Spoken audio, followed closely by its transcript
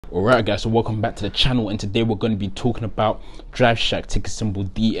Alright guys, so welcome back to the channel, and today we're going to be talking about Drive Shack, ticker symbol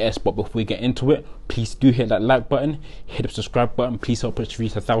DS. But before we get into it, please do hit that like button, hit the subscribe button. Please help us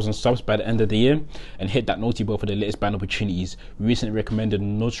reach 1,000 subs by the end of the year, and hit that noti bell for the latest buying opportunities. We recently recommended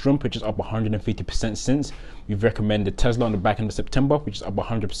Nordstrom, which is up 150% since. We've recommended Tesla on the back end of September, which is up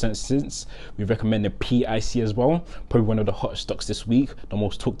 100% since. We've recommended PIC as well, probably one of the hot stocks this week, the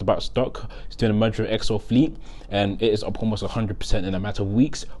most talked about stock. It's doing a merger with Exo Fleet, and it is up almost 100% in a matter of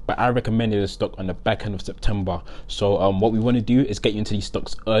weeks. But I recommended a stock on the back end of September. So what we want to do is get you into these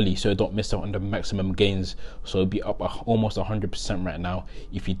stocks early so you don't miss out on the maximum gains. So it'll be up almost 100% right now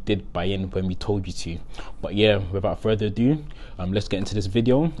if you did buy in when we told you to. But yeah, without further ado, let's get into this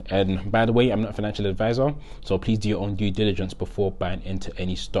video. And by the way, I'm not a financial advisor, so please do your own due diligence before buying into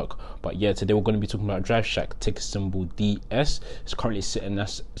any stock. But yeah, today we're going to be talking about Drive Shack, ticker symbol DS. It's currently sitting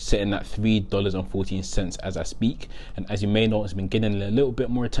at $3.14 as I speak, and as you may know, it's been getting a little bit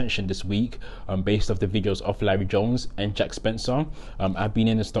more attention this week based off the videos of Larry Jones and Jack Spencer. I've been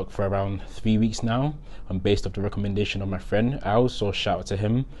in the stock for around 3 weeks now, based off the recommendation of my friend Al, so shout out to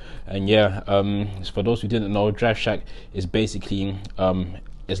him. And yeah, for those who didn't know, Drive Shack is basically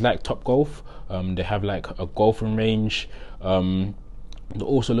it's like Top Golf. They have like a golfing range. They're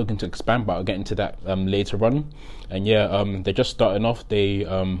also looking to expand, but I'll get into that later on. And yeah, they're just starting off. They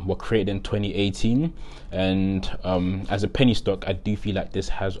were created in 2018, and as a penny stock, I do feel like this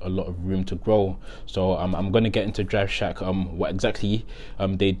has a lot of room to grow. So I'm going to get into Drive Shack, what exactly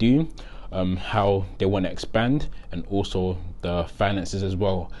they do, how they want to expand, and also the finances as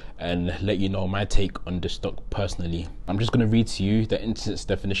well, and let you know my take on the stock personally. I'm just going to read to you the instance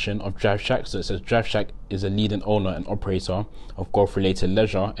definition of Drive Shack. So it says Drive Shack is a leading owner and operator of golf related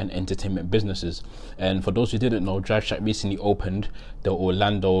leisure and entertainment businesses. And for those who didn't know, Drive Shack recently opened the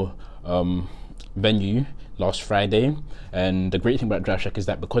Orlando venue last Friday. And the great thing about Drive Shack is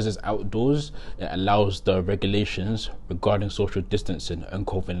that because it's outdoors, it allows the regulations regarding social distancing and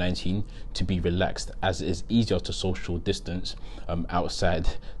COVID-19 to be relaxed, as it is easier to social distance outside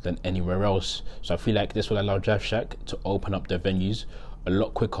than anywhere else. So I feel like this will allow Drive Shack to open up their venues a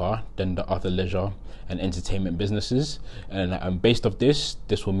lot quicker than the other leisure and entertainment businesses. And based off this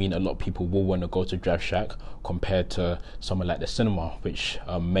will mean a lot of people will want to go to Drive Shack compared to somewhere like the cinema, which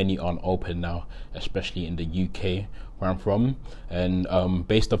many aren't open now, especially in the UK where I'm from. And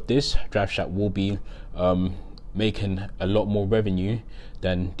based off this, Drive Shack will be making a lot more revenue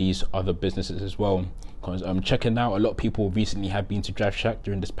than these other businesses as well. Because checking out, a lot of people recently have been to Drive Shack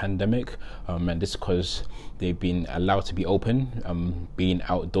during this pandemic, and this because they've been allowed to be open, being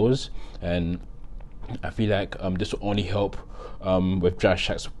outdoors. And I feel like this will only help with Drive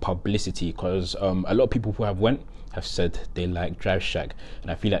Shack's publicity, because a lot of people who have said they like Drive Shack,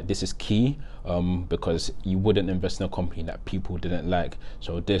 and I feel like this is key, because you wouldn't invest in a company that people didn't like.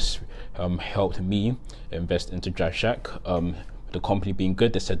 So this helped me invest into Drive Shack. The company being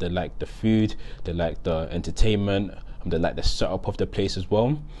good, they said they like the food, they like the entertainment, they like the setup of the place as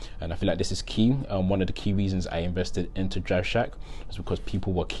well. And I feel like this is key. One of the key reasons I invested into Drive Shack is because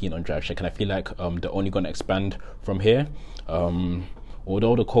people were keen on Drive Shack, and I feel like they're only going to expand from here.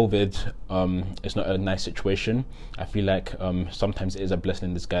 Although the COVID is not a nice situation, I feel like sometimes it is a blessing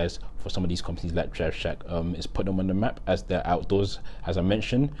in disguise for some of these companies like Drive Shack. It's put them on the map as they're outdoors, as I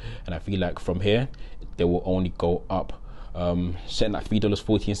mentioned, and I feel like from here they will only go up. Sitting at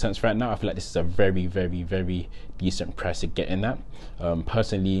 $3.14 right now, I feel like this is a very, very, very decent price to get in that.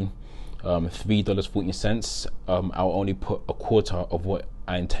 Personally, $3.14, I'll only put a quarter of what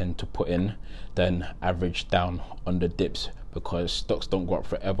I intend to put in, then average down on the dips, because stocks don't go up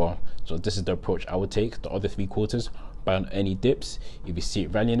forever. So this is the approach I would take. The other 3/4, buy on any dips. If you see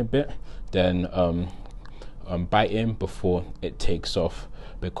it rallying a bit, then buy in before it takes off.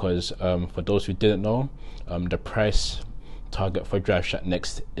 Because for those who didn't know, the price target for Drive Shack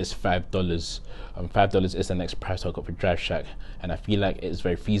next is $5. $5 is the next price target for Drive Shack, and I feel like it is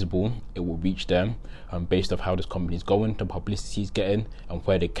very feasible it will reach them, based off how this company is going, the publicity is getting, and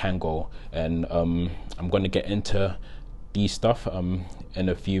where they can go. And I'm going to get into these stuff in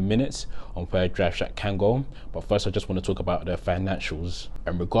a few minutes on where Drive Shack can go, but first I just want to talk about their financials.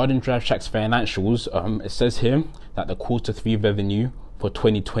 And regarding Drive Shack's financials, it says here that the Q3 revenue for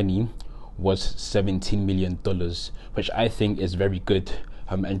 2020 was $17 million, which I think is very good.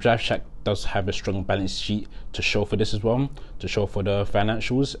 And Drive Shack does have a strong balance sheet to show for this as well, to show for the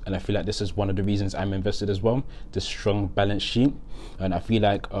financials. And I feel like this is one of the reasons I'm invested as well, this strong balance sheet. And I feel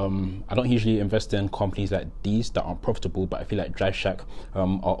like I don't usually invest in companies like these that aren't profitable, but I feel like Drive Shack are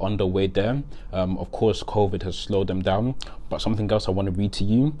on the way there. Of course, COVID has slowed them down, but something else I want to read to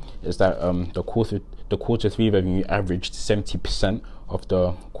you is that the quarter three revenue averaged 70% of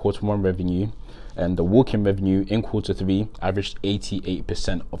the quarter one revenue, and the walk-in revenue in quarter three averaged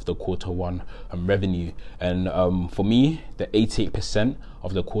 88% of the quarter one revenue. And for me, the 88%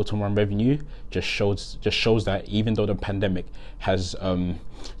 of the quarter one revenue just shows that even though the pandemic has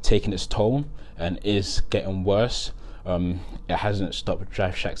taken its toll and is getting worse, it hasn't stopped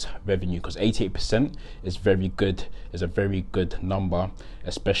Drive Shack's revenue, because 88% is very good, is a very good number,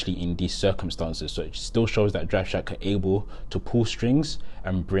 especially in these circumstances. So it still shows that Drive Shack are able to pull strings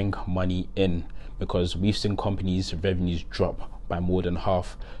and bring money in, because we've seen companies' revenues drop by more than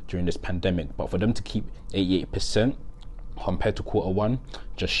half during this pandemic. But for them to keep 88% compared to quarter one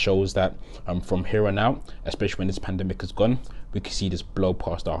just shows that from here on out, especially when this pandemic is gone, we can see this blow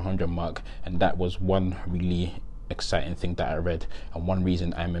past the 100 mark. And that was one really exciting thing that I read, and one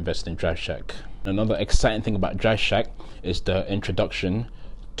reason I'm investing in Drive Shack. Another exciting thing about Drive Shack is the introduction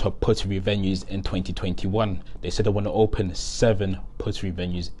to puttery venues in 2021. They said they want to open 7 puttery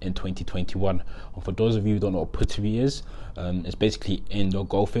venues in 2021. And for those of you who don't know what puttery is, it's basically indoor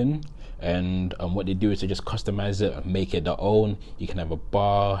golfing. And what they do is they just customize it and make it their own. You can have a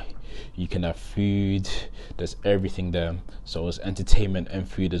bar, you can have food, there's everything there. So it's entertainment and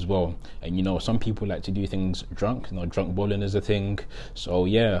food as well. And you know, some people like to do things drunk, you know, drunk bowling is a thing. So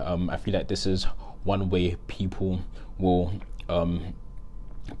yeah, I feel like this is one way people will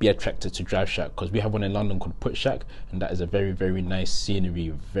be attracted to Drive Shack, because we have one in London called Put Shack, and that is a very, very nice scenery,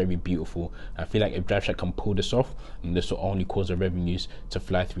 very beautiful. I feel like if Drive Shack can pull this off, and this will only cause the revenues to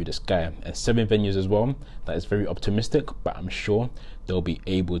fly through the sky. And 7 venues as well, that is very optimistic, but I'm sure they'll be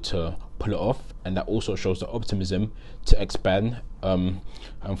able to pull it off. And that also shows the optimism to expand. And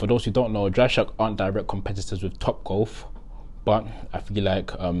for those who don't know, Drive Shack aren't direct competitors with Top Golf, but I feel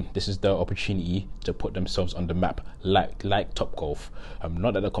like this is their opportunity to put themselves on the map like Top Golf.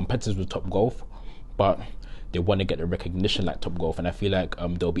 Not that they're competitors with Top Golf, but they want to get the recognition like Top Golf, and I feel like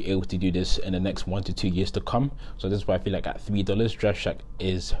they'll be able to do this in the next 1 to 2 years to come. So this is why I feel like at $3, Drive Shack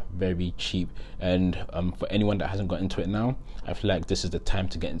is very cheap. And for anyone that hasn't got into it now, I feel like this is the time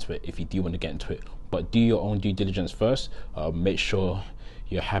to get into it if you do want to get into it. But do your own due diligence first. Make sure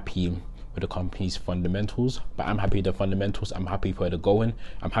you're happy with the company's fundamentals. But I'm happy with the fundamentals. I'm happy with where they're going.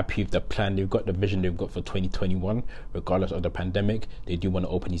 I'm happy with the plan they've got, the vision they've got for 2021. Regardless of the pandemic, they do want to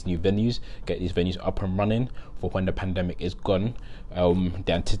open these new venues, get these venues up and running for when the pandemic is gone.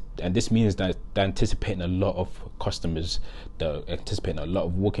 And this means that they're anticipating a lot of customers. They're anticipating a lot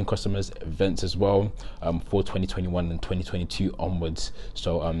of walk-in customers, events as well, for 2021 and 2022 onwards.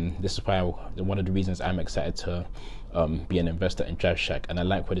 So this is why one of the reasons I'm excited to be an investor in Drive Shack, and I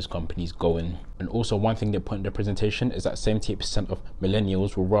like where this company is going. And also, one thing they put in their presentation is that 78% of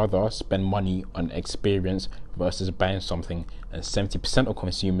millennials will rather spend money on experience versus buying something, and 70% of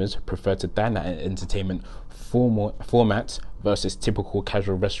consumers prefer to dine at an entertainment format versus typical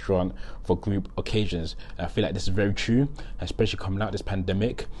casual restaurant for group occasions. And I feel like this is very true, especially coming out of this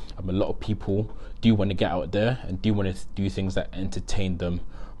pandemic. A lot of people do want to get out there and do want to do things that entertain them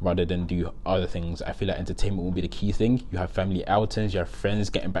rather than do other things. I feel like entertainment will be the key thing. You have family outings, you have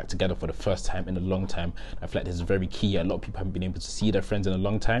friends getting back together for the first time in a long time. I feel like this is very key. A lot of people haven't been able to see their friends in a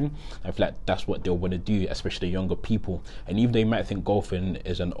long time. I feel like that's what they'll want to do, especially the younger people. And even though you might think golfing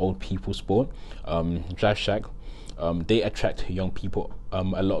is an old people sport, Drive Shack, they attract young people,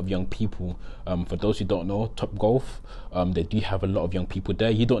 a lot of young people. For those who don't know, Top Golf, they do have a lot of young people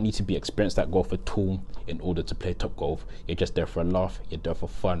there. You don't need to be experienced at golf at all in order to play Top Golf. You're just there for a laugh, you're there for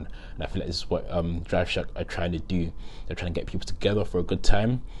fun. And I feel like this is what Drive Shack are trying to do. They're trying to get people together for a good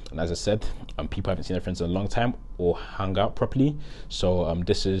time. And as I said, people haven't seen their friends in a long time or hang out properly. So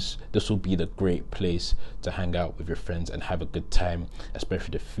this will be the great place to hang out with your friends and have a good time,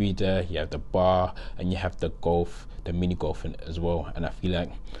 especially the food there. You have the bar and you have the golf, the mini golfing as well. And I feel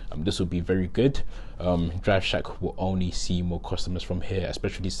like this will be very good. Drive Shack will only see more customers from here,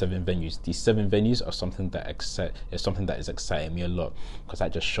 especially these 7 venues. These 7 venues are something that is exciting me a lot, because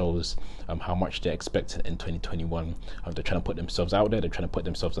that just shows how much they're expecting in 2021. They're trying to put themselves out there, they're trying to put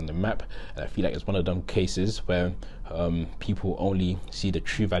themselves on the map. And I feel like it's one of them cases where people only see the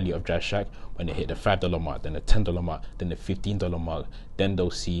true value of Drive Shack when they hit the $5 mark, then the $10 mark, then the $15 mark. Then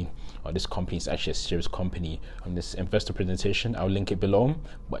they'll see, oh, this company is actually a serious company. This investor presentation, I'll link it below,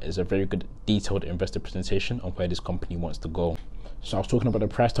 but it's a very good detailed investor presentation on where this company wants to go. So I was talking about the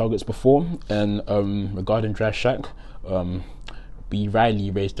price targets before, and regarding Drive Shack, B.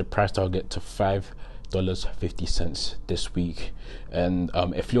 Riley raised the price target to $5.50 this week, and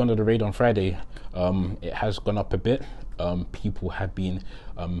it flew under the radar on Friday. It has gone up a bit. People have been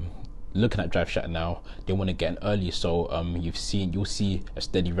looking at Drive Shack now, they want to get in early. So you'll see a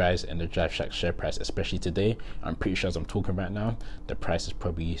steady rise in the Drive Shack share price, especially today. I'm pretty sure as I'm talking right now, the price is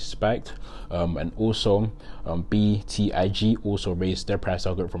probably spiked. And also BTIG also raised their price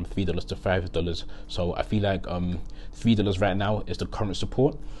target from $3 to $5. So I feel like $3 right now is the current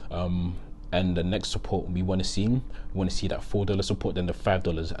support. And the next support we want to see that $4 support, then the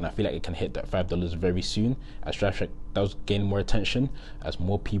 $5, and I feel like it can hit that $5 very soon as Drive Shack does gain more attention, as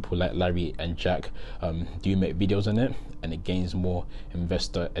more people like Larry and Jack do make videos on it, and it gains more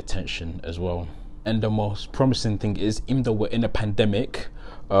investor attention as well. And the most promising thing is, even though we're in a pandemic,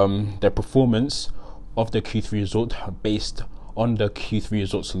 the performance of the Q3 result based on the Q3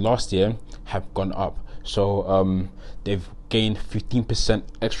 results last year have gone up. So they've gained 15%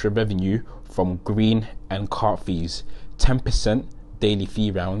 extra revenue from green and cart fees, 10% daily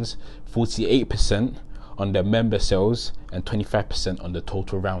fee rounds, 48% on their member sales, and 25% on the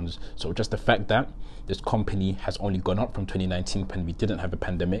total rounds. So just the fact that this company has only gone up from 2019 when we didn't have a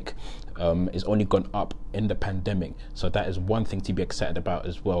pandemic, is only gone up in the pandemic. So that is one thing to be excited about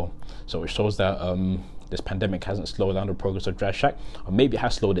as well. So it shows that this pandemic hasn't slowed down the progress of Drive Shack, or maybe it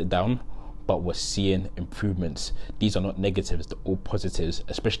has slowed it down, but we're seeing improvements. These are not negatives, they're all positives,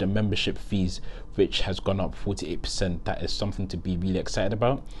 especially the membership fees, which has gone up 48%. That is something to be really excited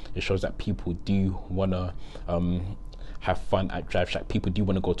about. It shows that people do want to have fun at Drive Shack. People do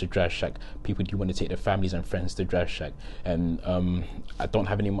want to go to Drive Shack. People do want to take their families and friends to Drive Shack. And I don't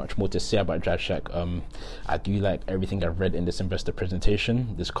have any much more to say about Drive Shack. I do like everything I've read in this investor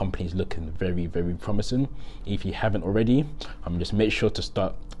presentation. This company is looking very, very promising. If you haven't already, just make sure to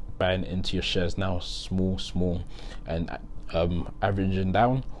start buying into your shares now, small, and averaging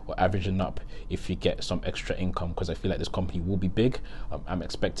down or averaging up if you get some extra income, because I feel like this company will be big. I'm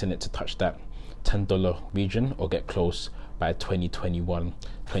expecting it to touch that $10 region or get close by 2021.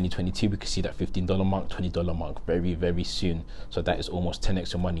 2022 we could see that $15 mark, $20 mark very, very soon. So that is almost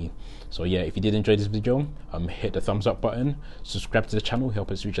 10x your money. So yeah, if you did enjoy this video, hit the thumbs up button, subscribe to the channel, help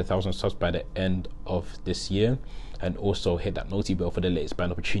us reach 1,000 subs by the end of this year, and also hit that noti bell for the latest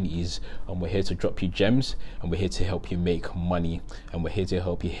brand opportunities. We're here to drop you gems, and we're here to help you make money, and we're here to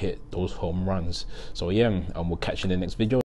help you hit those home runs. So yeah, we'll catch you in the next video.